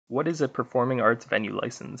What is a performing arts venue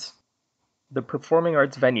license? The Performing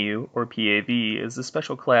Arts Venue, or PAV, is a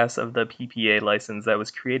special class of the PPA license that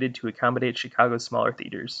was created to accommodate Chicago's smaller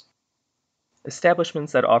theaters.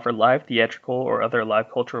 Establishments that offer live theatrical or other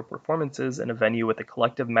live cultural performances in a venue with a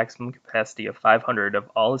collective maximum capacity of 500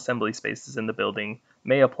 of all assembly spaces in the building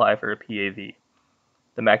may apply for a PAV.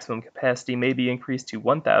 The maximum capacity may be increased to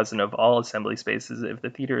 1,000 of all assembly spaces if the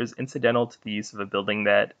theater is incidental to the use of a building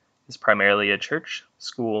that is primarily a church,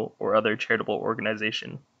 school, or other charitable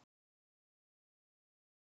organization.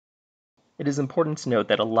 It is important to note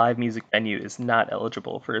that a live music venue is not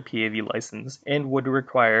eligible for a PAV license and would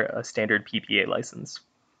require a standard PPA license.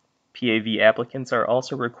 PAV applicants are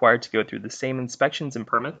also required to go through the same inspections and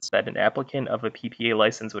permits that an applicant of a PPA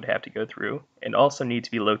license would have to go through, and also need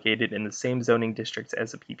to be located in the same zoning districts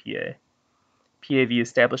as a PPA. PAV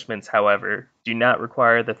establishments, however, do not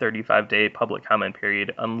require the 35-day public comment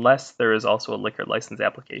period unless there is also a liquor license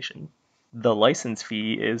application. The license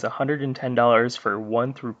fee is $110 for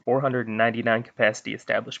 1 through 499 capacity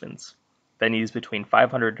establishments. Venues between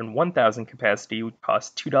 500 and 1,000 capacity would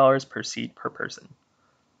cost $2 per seat per person.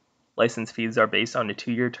 License fees are based on a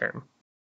 2-year term.